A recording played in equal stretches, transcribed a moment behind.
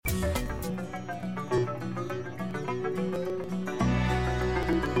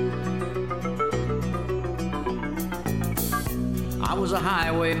was a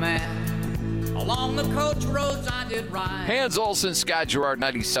highwayman. Along the coach roads I did ride. Hans Olsen, Scott Gerard,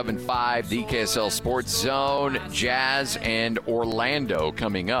 97.5, the KSL Sports Zone, Jazz and Orlando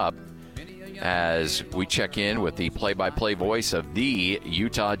coming up as we check in with the play-by-play voice of the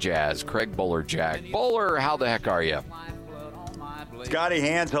Utah Jazz, Craig Bolerjack. Bowler, how the heck are you? Scotty,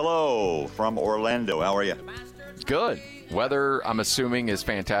 Hans, hello from Orlando. How are you? Good. Weather, I'm assuming, is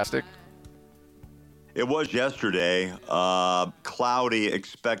fantastic. It was yesterday. Cloudy,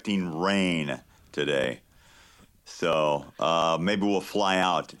 expecting rain today. So maybe we'll fly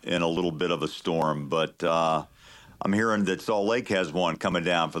out in a little bit of a storm. But I'm hearing that Salt Lake has one coming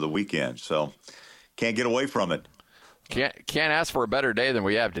down for the weekend. So can't get away from it. Can't ask for a better day than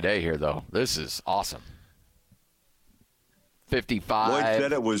we have today here, though. This is awesome. 55. Lloyd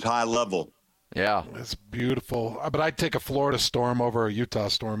said it was high level. Yeah. It's beautiful. But I'd take a Florida storm over a Utah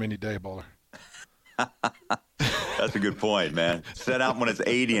storm any day, Bowler. That's a good point, man. Set out when it's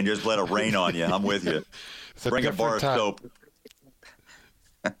 80 and just let it rain on you. I'm with you. Bring a bar of soap.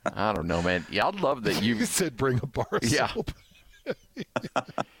 I don't know, man. Yeah, I'd love that you said bring a bar of soap.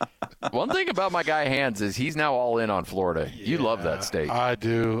 One thing about my guy Hans is he's now all in on Florida. You love that state. I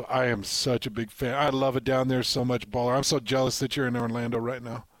do. I am such a big fan. I love it down there so much, Bowler. I'm so jealous that you're in Orlando right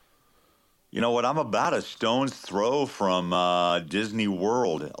now. You know what? I'm about a stone's throw from Disney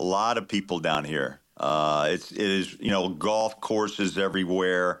World. A lot of people down here. It is, golf courses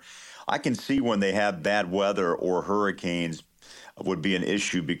everywhere. I can see when they have bad weather or hurricanes would be an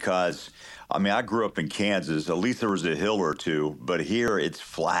issue because, I grew up in Kansas. At least there was a hill or two. But here it's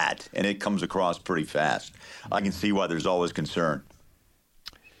flat, and it comes across pretty fast. I can see why there's always concern.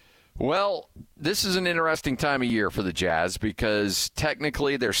 Well, this is an interesting time of year for the Jazz because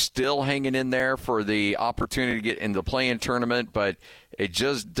technically they're still hanging in there for the opportunity to get in the play-in tournament, but it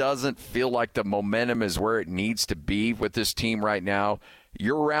just doesn't feel like the momentum is where it needs to be with this team right now.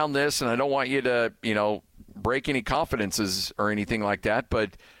 You're around this, and I don't want you to, break any confidences or anything like that,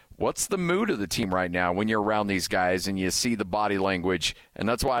 but what's the mood of the team right now when you're around these guys and you see the body language? And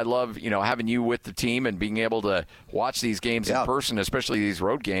that's why I love, having you with the team and being able to watch these games in person, especially these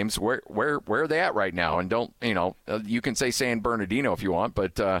road games. Where are they at right now? And don't, you can say San Bernardino if you want,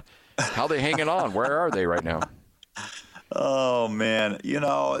 but how are they hanging on? Where are they right now? Oh man,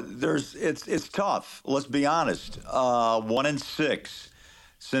 it's tough. Let's be honest. 1-6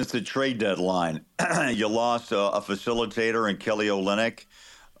 since the trade deadline. You lost a facilitator in Kelly Olynyk.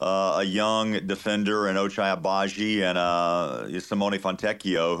 A young defender in Ochai Agbaji and Simone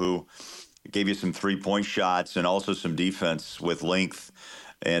Fontecchio, who gave you some three-point shots and also some defense with length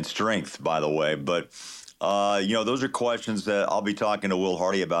and strength, by the way. But, those are questions that I'll be talking to Will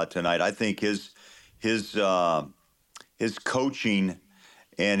Hardy about tonight. I think his coaching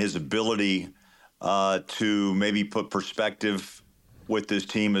and his ability to maybe put perspective with this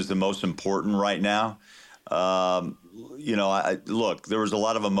team is the most important right now. Look, there was a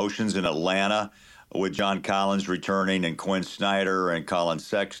lot of emotions in Atlanta with John Collins returning and Quin Snyder and Colin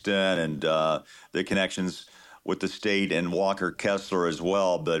Sexton and the connections with the state and Walker Kessler as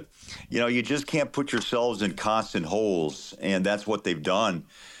well. But, you just can't put yourselves in constant holes, and that's what they've done.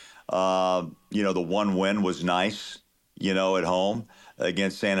 The one win was nice, at home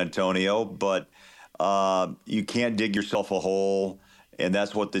against San Antonio, but you can't dig yourself a hole. And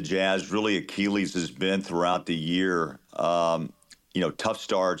that's what the Jazz really Achilles has been throughout the year. Tough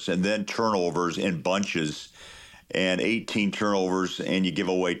starts and then turnovers in bunches and 18 turnovers, and you give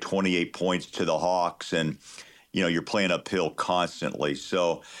away 28 points to the Hawks, and, you're playing uphill constantly.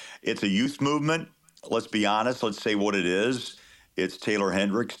 So it's a youth movement. Let's be honest. Let's say what it is. It's Taylor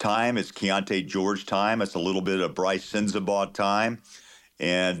Hendricks time. It's Keontae George time. It's a little bit of Bryce Sensabaugh time.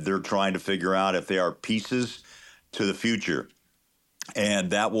 And they're trying to figure out if they are pieces to the future. And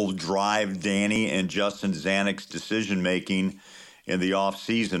that will drive Danny and Justin Zanuck's decision-making in the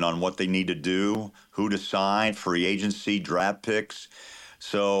offseason on what they need to do, who to sign, free agency, draft picks.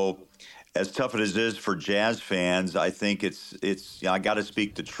 So as tough as it is for Jazz fans, I think it's I got to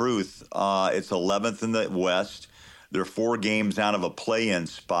speak the truth. It's 11th in the West. They're 4 games out of a play-in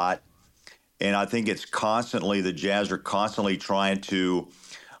spot. And I think it's constantly, the Jazz are constantly trying to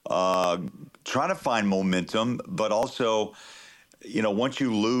find momentum, but also – once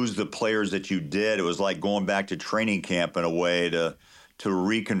you lose the players that you did, it was like going back to training camp in a way to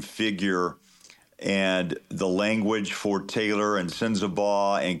reconfigure and the language for Taylor and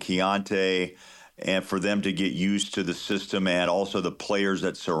Sensabaugh and Keontae, and for them to get used to the system and also the players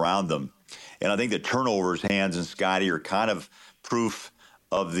that surround them. And I think the turnovers, Hans and Scotty, are kind of proof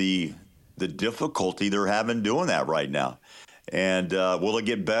of the difficulty they're having doing that right now. And will it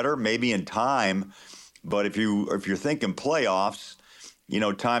get better? Maybe in time. But if you're thinking playoffs,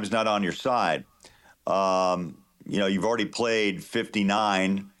 time's not on your side. You've already played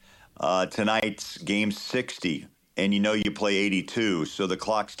 59. Tonight's game 60, and you play 82, so the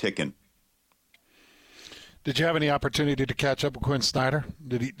clock's ticking. Did you have any opportunity to catch up with Quin Snyder?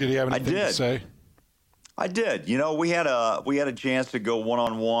 Did he have anything to say? I did. We had a chance to go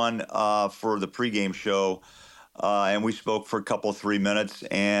one-on-one for the pregame show, and we spoke for a couple of 3 minutes.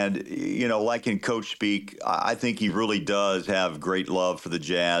 And like in coach speak, I think he really does have great love for the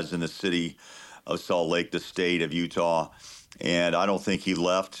Jazz and the city of Salt Lake, the state of Utah. And I don't think he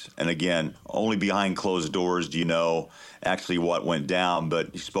left. And again, only behind closed doors do you know actually what went down. But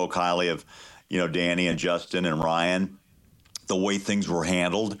he spoke highly of Danny and Justin and Ryan, the way things were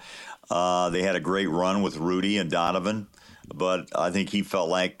handled. They had a great run with Rudy and Donovan, but I think he felt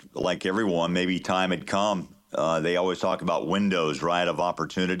like everyone, maybe time had come. They always talk about windows, right, of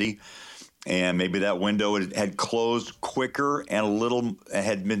opportunity. And maybe that window had closed quicker and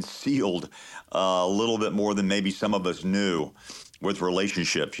had been sealed a little bit more than maybe some of us knew with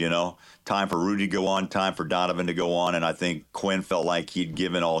relationships, Time for Rudy to go on, time for Donovan to go on. And I think Quinn felt like he'd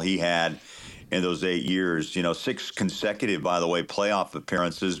given all he had in those 8 years, 6 consecutive, by the way, playoff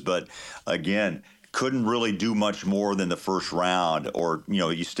appearances. But again, couldn't really do much more than the first round, or,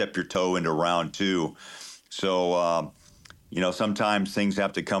 you step your toe into round 2. So, sometimes things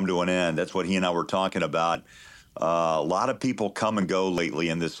have to come to an end. That's what he and I were talking about. A lot of people come and go lately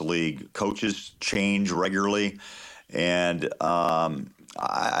in this league. Coaches change regularly. And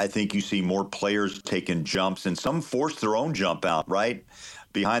I think you see more players taking jumps, and some force their own jump out, right?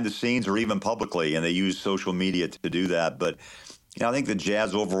 Behind the scenes or even publicly, and they use social media to do that. But I think the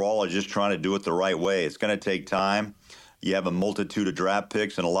Jazz overall are just trying to do it the right way. It's going to take time. You have a multitude of draft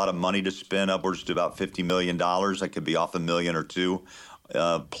picks and a lot of money to spend, upwards to about $50 million. That could be off $1 million or $2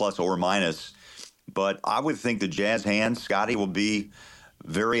 million, plus or minus. But I would think the Jazz hands, Scotty, will be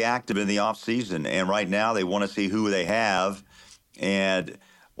very active in the offseason. And right now they want to see who they have and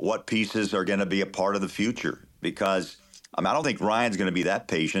what pieces are going to be a part of the future. Because I don't think Ryan's going to be that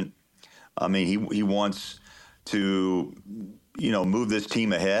patient. He wants to, move this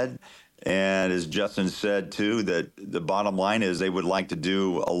team ahead. And as Justin said, too, that the bottom line is they would like to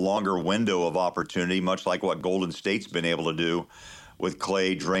do a longer window of opportunity, much like what Golden State's been able to do with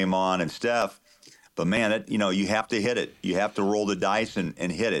Clay, Draymond, and Steph. But, man, you have to hit it. You have to roll the dice and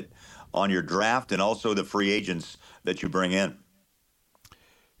hit it on your draft and also the free agents that you bring in.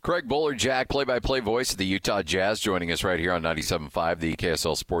 Craig Bolerjack, play-by-play voice of the Utah Jazz, joining us right here on 97.5, the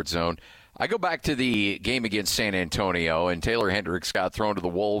KSL Sports Zone. I go back to the game against San Antonio, and Taylor Hendricks got thrown to the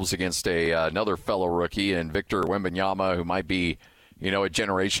Wolves against another fellow rookie, and Victor Wembanyama, who might be, a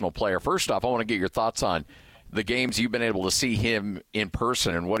generational player. First off, I want to get your thoughts on the games you've been able to see him in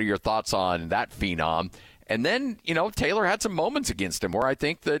person, and what are your thoughts on that phenom? And then, Taylor had some moments against him where I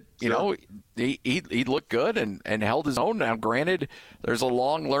think that, he looked good and held his own. Now, granted, there's a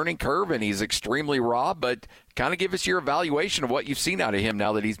long learning curve and he's extremely raw, but kind of give us your evaluation of what you've seen out of him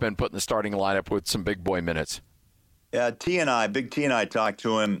now that he's been put in the starting lineup with some big boy minutes. Yeah, Big T and I talked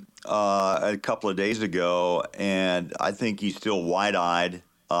to him a couple of days ago, and I think he's still wide-eyed.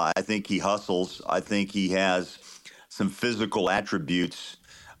 I think he hustles. I think he has some physical attributes,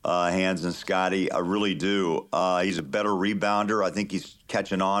 Hans and Scotty. I really do. He's a better rebounder. I think he's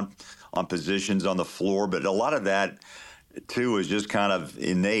catching on positions on the floor, but a lot of that, too, is just kind of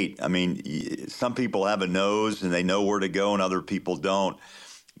innate. Some people have a nose and they know where to go, and other people don't.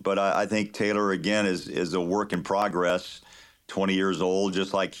 But I think Taylor, again, is a work in progress, 20 years old,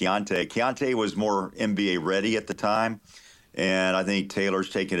 just like Keontae. Keontae was more NBA ready at the time, and I think Taylor's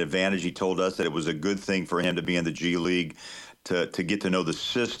taken advantage. He told us that it was a good thing for him to be in the G League, to get to know the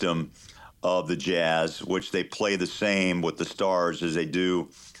system of the Jazz, which they play the same with the Stars as they do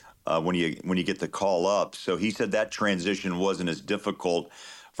when you get the call up. So he said that transition wasn't as difficult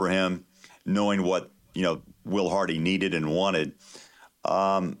for him, knowing what Will Hardy needed and wanted.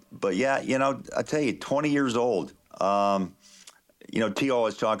 But yeah, I tell you, 20 years old. T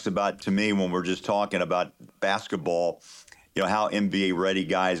always talks about, to me, when we're just talking about basketball, how NBA ready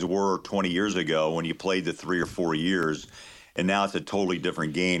guys were 20 years ago when you played the 3 or 4 years. And now it's a totally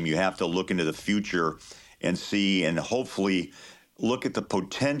different game. You have to look into the future and see, and hopefully look at the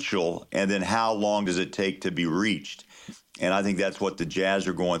potential, and then how long does it take to be reached. And I think that's what the Jazz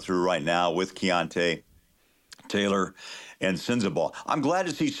are going through right now with Keontae, Taylor, and Sensabaugh. I'm glad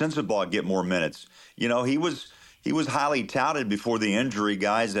to see Sensabaugh get more minutes. He was highly touted before the injury,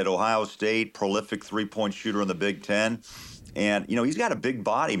 guys, at Ohio State, prolific three-point shooter in the Big Ten. And, he's got a big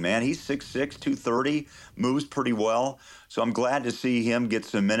body, man. He's 6'6", 230, moves pretty well. So I'm glad to see him get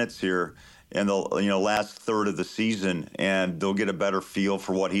some minutes here in the last third of the season, and they'll get a better feel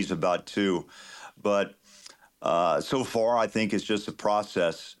for what he's about too. But so far, I think it's just a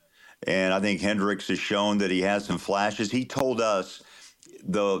process, and I think Hendricks has shown that he has some flashes. He told us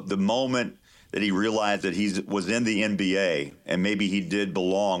the moment that he realized that he was in the NBA and maybe he did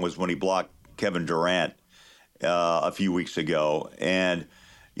belong was when he blocked Kevin Durant a few weeks ago. And,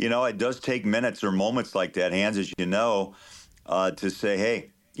 it does take minutes or moments like that, Hans, as you know, to say,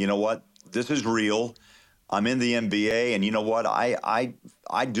 hey, you know what? This is real. I'm in the NBA, and you know what?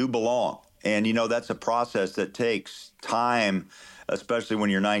 I do belong. And, that's a process that takes time, especially when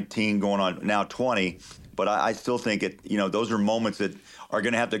you're 19 going on now 20. But I still think those are moments that are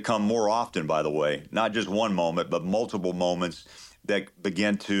going to have to come more often, by the way. Not just one moment, but multiple moments that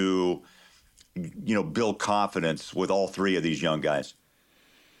begin to, build confidence with all three of these young guys.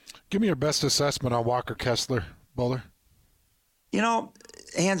 Give me your best assessment on Walker Kessler, Bowler.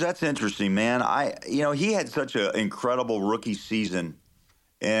 Hans, that's interesting, man. He had such an incredible rookie season,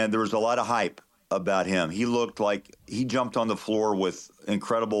 and there was a lot of hype about him. He looked like he jumped on the floor with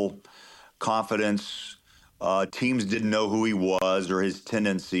incredible confidence. Teams didn't know who he was or his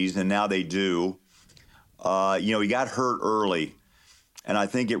tendencies, and now they do. He got hurt early, and I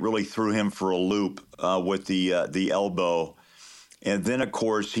think it really threw him for a loop with the elbow. And then, of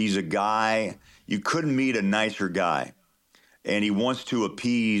course, he's a guy, you couldn't meet a nicer guy. And he wants to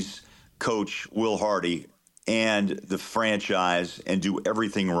appease Coach Will Hardy and the franchise and do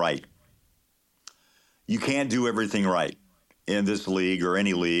everything right. You can't do everything right in this league or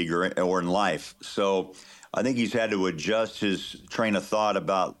any league or in life. So I think he's had to adjust his train of thought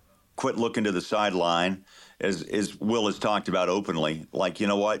about quit looking to the sideline, as Will has talked about openly. Like, you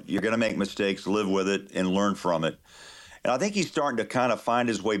know what? You're going to make mistakes, live with it, and learn from it. And I think he's starting to kind of find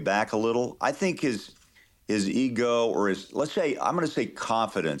his way back a little. I think his ego or I'm going to say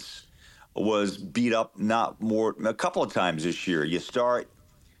confidence was beat up a couple of times this year.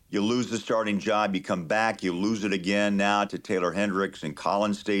 You lose the starting job, you come back, you lose it again now to Taylor Hendricks, and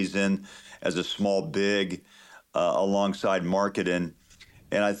Collins stays in as a small big alongside Markkanen.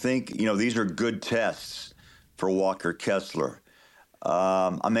 And I think, these are good tests for Walker Kessler.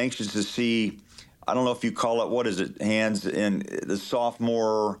 I'm anxious to see, I don't know if you call it, what is it, Hans, in the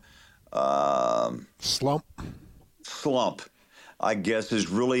sophomore slump, I guess, is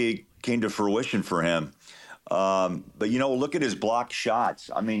really came to fruition for him. But, look at his blocked shots.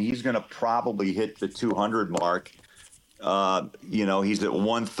 I mean, he's going to probably hit the 200 mark. He's at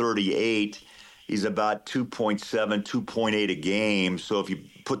 138. He's about 2.7, 2.8 a game. So if you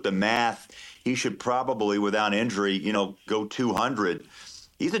put the math, he should probably, without injury, go 200.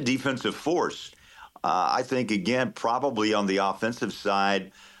 He's a defensive force. I think, again, probably on the offensive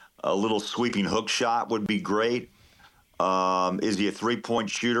side, a little sweeping hook shot would be great. Is he a three-point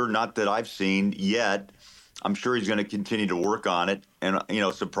shooter? Not that I've seen yet. I'm sure he's going to continue to work on it and,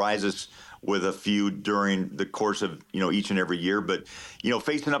 surprise us with a few during the course of, each and every year. But,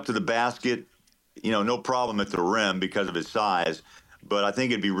 facing up to the basket, no problem at the rim because of his size. But I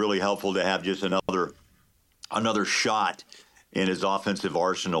think it'd be really helpful to have just another shot in his offensive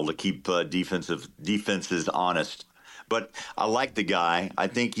arsenal to keep defenses honest. But I like the guy. I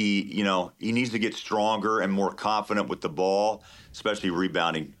think he needs to get stronger and more confident with the ball, especially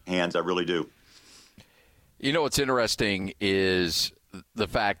rebounding, Hands. I really do. What's interesting is the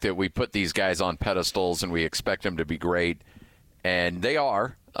fact that we put these guys on pedestals and we expect them to be great, and they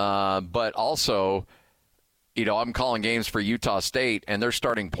are. But also, I'm calling games for Utah State, and their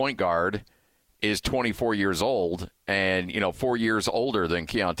starting point guard is 24 years old and, 4 years older than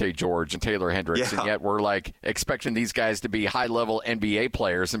Keontae George and Taylor Hendricks. Yeah. And yet we're expecting these guys to be high-level NBA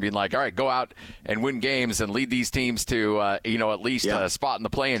players and being like, all right, go out and win games and lead these teams to, at least a spot in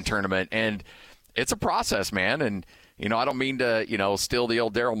the play-in tournament. And it's a process, man. And, I don't mean to, steal the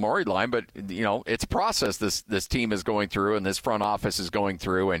old Daryl Morey line, but, it's a process this team is going through and this front office is going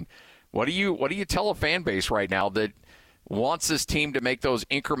through. And what do you tell a fan base right now that wants this team to make those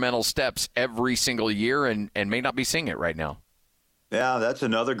incremental steps every single year and may not be seeing it right now? Yeah, that's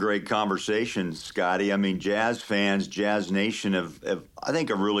another great conversation, Scotty. I mean, Jazz fans, Jazz Nation I think,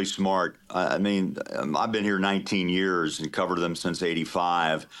 are really smart. I've been here 19 years and covered them since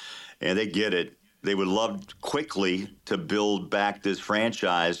 85, and they get it. They would love quickly to build back this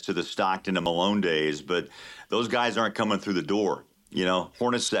franchise to the Stockton and Malone days, but those guys aren't coming through the door.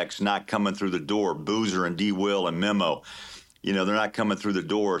 Hornacek's not coming through the door. Boozer and D. Will and Memo, they're not coming through the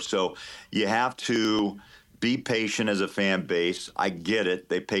door. So you have to be patient as a fan base. I get it.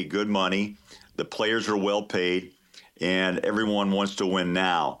 They pay good money. The players are well paid, and everyone wants to win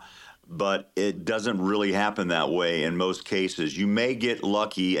now. but it doesn't really happen that way in most cases. You may get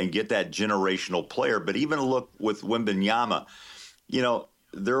lucky and get that generational player, but even look with Wembanyama,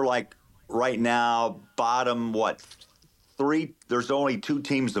 they're like right now bottom three. There's only two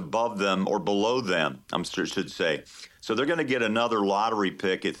teams above them or below them, should say. So they're going to get another lottery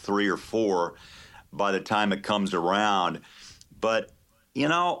pick at 3 or 4 by the time it comes around. But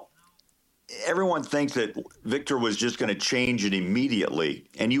everyone thinks that Victor was just going to change it immediately.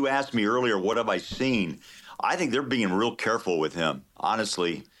 And you asked me earlier, what have I seen? I think they're being real careful with him,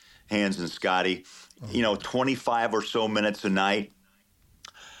 honestly, Hans and Scotty. 25 or so minutes a night.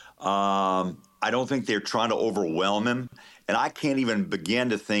 I don't think they're trying to overwhelm him. And I can't even begin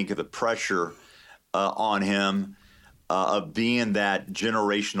to think of the pressure on him of being that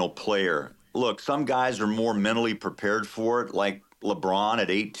generational player. Look, some guys are more mentally prepared for it, like LeBron at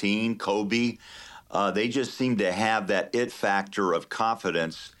 18, Kobe. They just seem to have that it factor of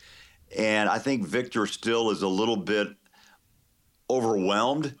confidence. And I think Victor still is a little bit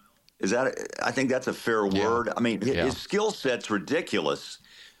overwhelmed. I think that's a fair word. I mean, his skill set's ridiculous,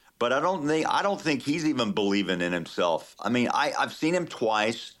 but I don't think he's even believing in himself. I mean, I've seen him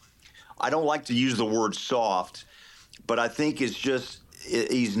twice. I don't like to use the word soft, but I think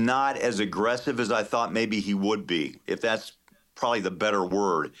he's not as aggressive as I thought maybe he would be, if that's probably the better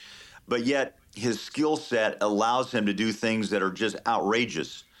word. But yet his skill set allows him to do things that are just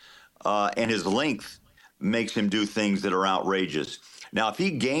outrageous. And his length makes him do things that are outrageous. Now, if he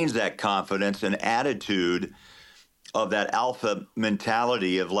gains that confidence and attitude of that alpha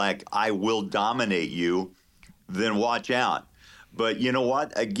mentality of like, I will dominate you, then watch out. But you know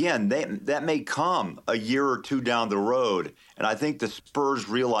what? Again, that may come a year or two down the road. And I think the Spurs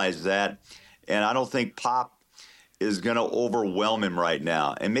realize that. And I don't think Pop is going to overwhelm him right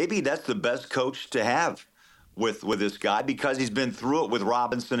now. And maybe that's the best coach to have with this guy because he's been through it with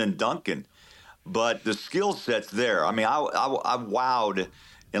Robinson and Duncan. But the skill set's there. I mean, I wowed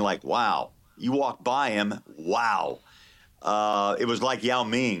and like, wow. You walk by him, wow. It was like Yao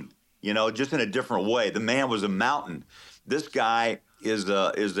Ming, just in a different way. The man was a mountain. This guy is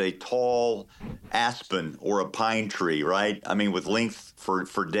a tall aspen or a pine tree, right? I mean, with length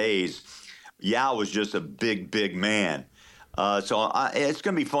for days. Yao was just a big man. So it's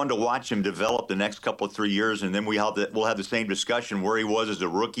going to be fun to watch him develop the next couple of 3 years, and then we'll have the same discussion where he was as a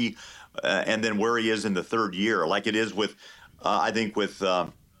rookie and then where he is in the third year, like it is with, I think, with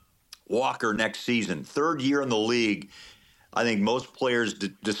Walker next season. Third year in the league, I think most players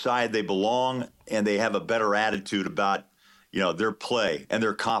decide they belong and they have a better attitude about their play, and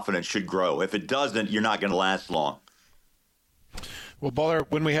their confidence should grow. If it doesn't, you're not going to last long. Well, Baller,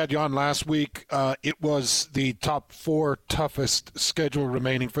 when we had you on last week, it was the top 4 toughest schedule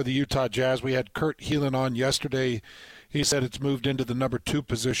remaining for the Utah Jazz. We had Kurt Heelan on yesterday. He said it's moved into the number 2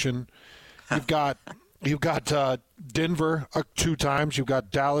 position. You've got Denver 2 times. You've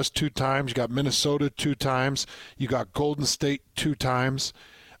got Dallas 2 times. You got Minnesota 2 times. You got Golden State 2 times.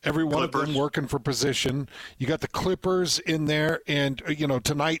 Every one of them working for position. You got the Clippers in there, and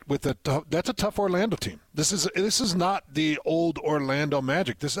tonight that's a tough Orlando team. This is not the old Orlando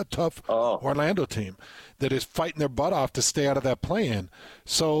Magic. This is a tough Orlando team that is fighting their butt off to stay out of that play-in.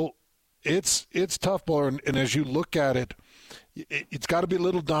 So it's tough, Baller, and as you look at it, it's got to be a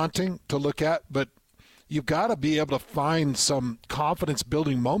little daunting to look at, but you've got to be able to find some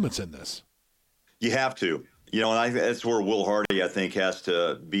confidence-building moments in this. You have to. And that's where Will Hardy, I think, has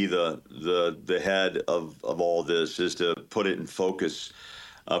to be the head of all this, is to put it in focus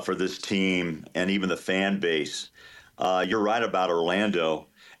for this team and even the fan base. You're right about Orlando.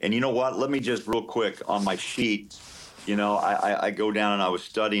 And you know what? Let me just real quick on my sheet, I go down and I was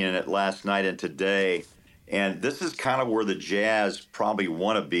studying it last night and today. And this is kind of where the Jazz probably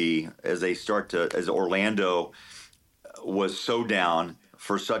want to be as Orlando was so down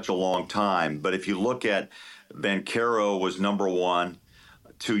for such a long time. But if you look at Banchero was number 1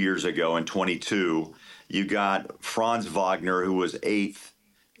 2 years ago in 22. You got Franz Wagner, who was 8th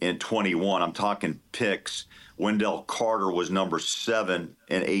in 21. I'm talking picks. Wendell Carter was number 7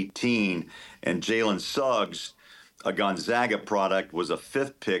 in 18. And Jalen Suggs, a Gonzaga product, was a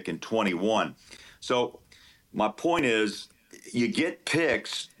 5th pick in 21. So my point is, you get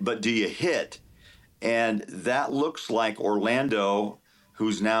picks, but do you hit? And that looks like Orlando,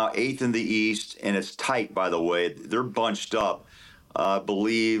 who's now 8th in the East, and it's tight, by the way. They're bunched up. I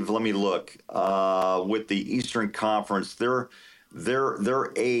believe, let me look, with the Eastern Conference, they're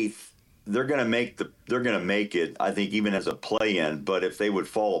 8th. They're going to make it, I think, even as a play-in. But if they would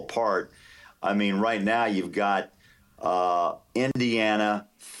fall apart, I mean, right now you've got Indiana,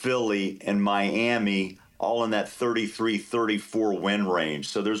 Philly, and Miami all in that 33-34 win range.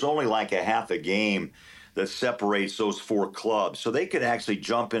 So there's only like a half a game that separates those four clubs. So they could actually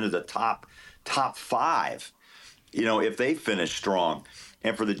jump into the top five, if they finish strong.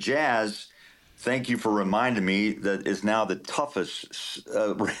 And for the Jazz, thank you for reminding me that it's now the toughest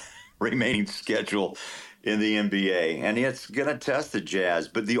remaining schedule in the NBA. And it's going to test the Jazz.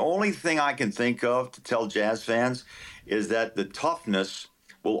 But the only thing I can think of to tell Jazz fans is that the toughness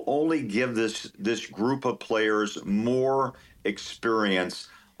will only give this group of players more experience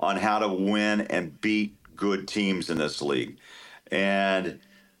on how to win and beat good teams in this league. And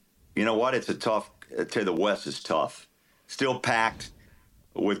you know what? I'd tell you the West is tough. Still packed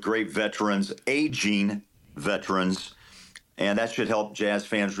with great veterans, aging veterans. And that should help Jazz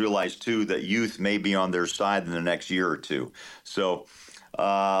fans realize, too, that youth may be on their side in the next year or two. So,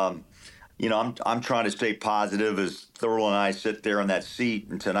 I'm trying to stay positive as Thurl and I sit there in that seat.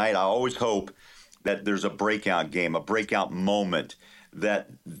 And tonight, I always hope that there's a breakout game, a breakout moment, that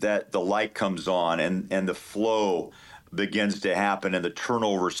the light comes on and the flow begins to happen and the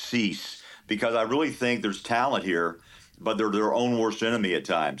turnovers cease. Because I really think there's talent here, but they're their own worst enemy at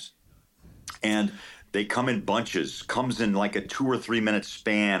times. And they come in bunches, comes in like a 2 or 3 minute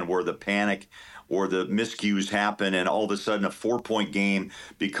span where the panic or the miscues happen, and all of a sudden a 4-point game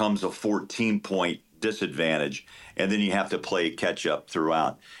becomes a 14-point disadvantage, and then you have to play catch up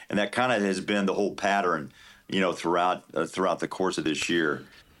throughout. And that kind of has been the whole pattern, throughout the course of this year.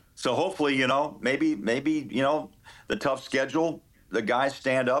 So hopefully, maybe the tough schedule, the guys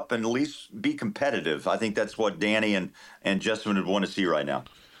stand up and at least be competitive. I think that's what Danny and Justin would want to see right now.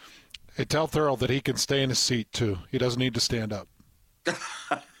 Hey, tell Thurl that he can stay in his seat too. He doesn't need to stand up.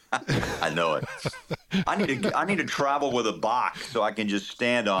 I know it. I need to travel with a box so I can just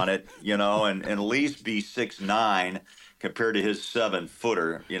stand on it, and at least be 6'9" compared to his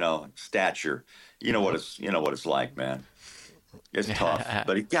 7-footer, stature. You know what it's like, man. It's tough,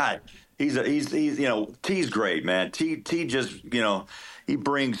 but T's great, man. T just, he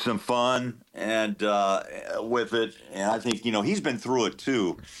brings some fun and with it, and I think he's been through it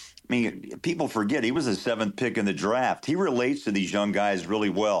too. I mean, people forget he was the 7th pick in the draft. He relates to these young guys really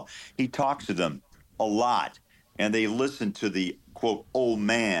well. He talks to them a lot, and they listen to the, quote, old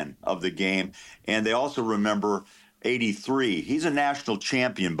man of the game. And they also remember 83. He's a national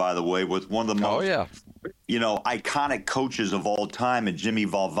champion, by the way, with one of the most, iconic coaches of all time, and Jimmy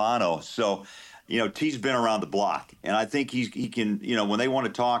Valvano. So, T's been around the block. And I think he can, when they want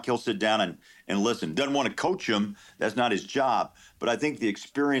to talk, he'll sit down and listen. Doesn't want to coach them. That's not his job. But I think the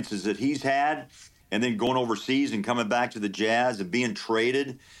experiences that he's had, and then going overseas and coming back to the Jazz and being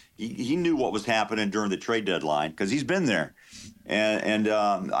traded, he knew what was happening during the trade deadline because he's been there. And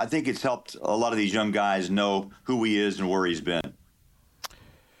I think it's helped a lot of these young guys know who he is and where he's been.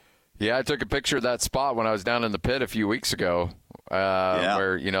 Yeah, I took a picture of that spot when I was down in the pit a few weeks ago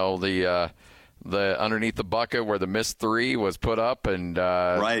where, the underneath the bucket where the missed three was put up, and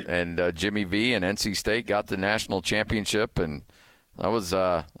Jimmy V and NC State got the national championship, and that was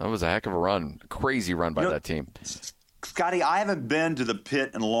a heck of a run, crazy run by that team. Scotty, I haven't been to the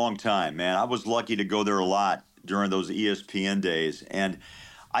pit in a long time, man. I was lucky to go there a lot during those ESPN days, and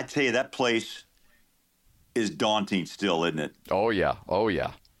I tell you, that place is daunting still, isn't it? Oh yeah.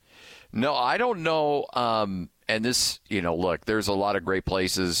 No, I don't know. And this, look, there's a lot of great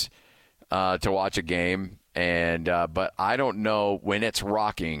places to watch a game, and but I don't know when it's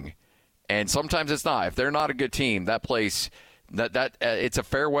rocking, and sometimes it's not. If they're not a good team, that place, that it's a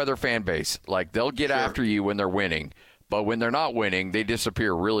fair weather fan base. Like, they'll get after you when they're winning, but when they're not winning, they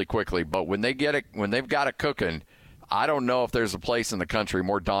disappear really quickly. But when they've got it cooking, I don't know if there's a place in the country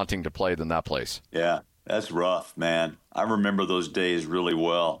more daunting to play than that place. Yeah, that's rough, man. I remember those days really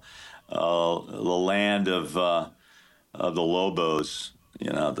well. The land of the Lobos.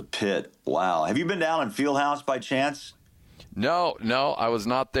 The pit. Wow. Have you been down in Fieldhouse by chance? No, I was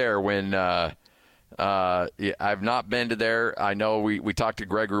not there when I've not been to there. I know we talked to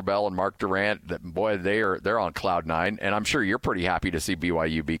Greg Wrubell and Mark Durant. That, boy, they're on cloud nine, and I'm sure you're pretty happy to see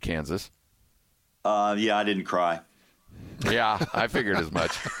BYU beat Kansas. Yeah, I didn't cry. Yeah, I figured as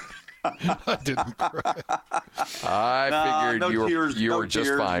much. I didn't cry. I figured you were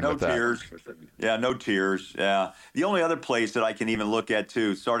just fine with that. No tears. Yeah, no tears. Yeah. The only other place that I can even look at,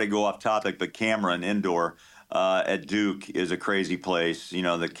 too, sorry to go off topic, but Cameron Indoor at Duke is a crazy place,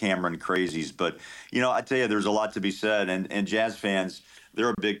 the Cameron Crazies. But, I tell you, there's a lot to be said. And Jazz fans, they're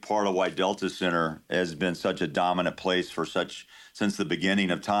a big part of why Delta Center has been such a dominant place since the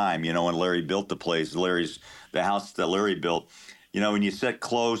beginning of time, when Larry built the place. The house that Larry built. When you sit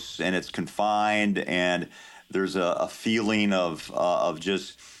close and it's confined and there's a feeling of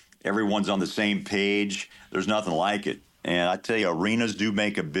just everyone's on the same page. There's nothing like it. And I tell you, arenas do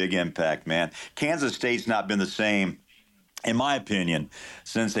make a big impact, man. Kansas State's not been the same, in my opinion,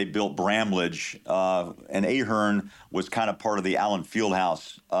 since they built Bramlage. And Ahern was kind of part of the Allen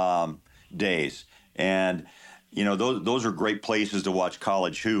Fieldhouse days. And, you know, those are great places to watch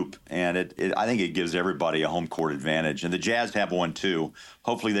college hoop. And I think it gives everybody a home court advantage. And the Jazz have one, too.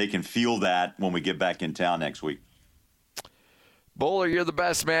 Hopefully they can feel that when we get back in town next week. Bowler, you're the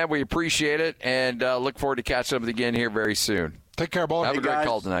best, man. We appreciate it, and look forward to catching up again here very soon. Take care, Bowler. Have a great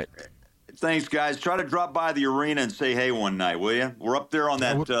call tonight. Thanks, guys. Try to drop by the arena and say hey one night, will you? We're up there on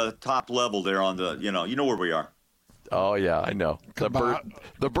that top level there on the, you know where we are. Oh, yeah, I know.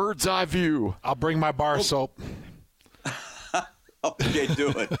 The bird's eye view. I'll bring my bar soap. Okay, do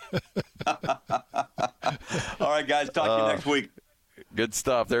it. All right, guys. Talk to you next week. Good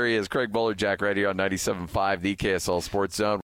stuff. There he is, Craig Bolerjack, right here on 97.5, the KSL Sports Zone.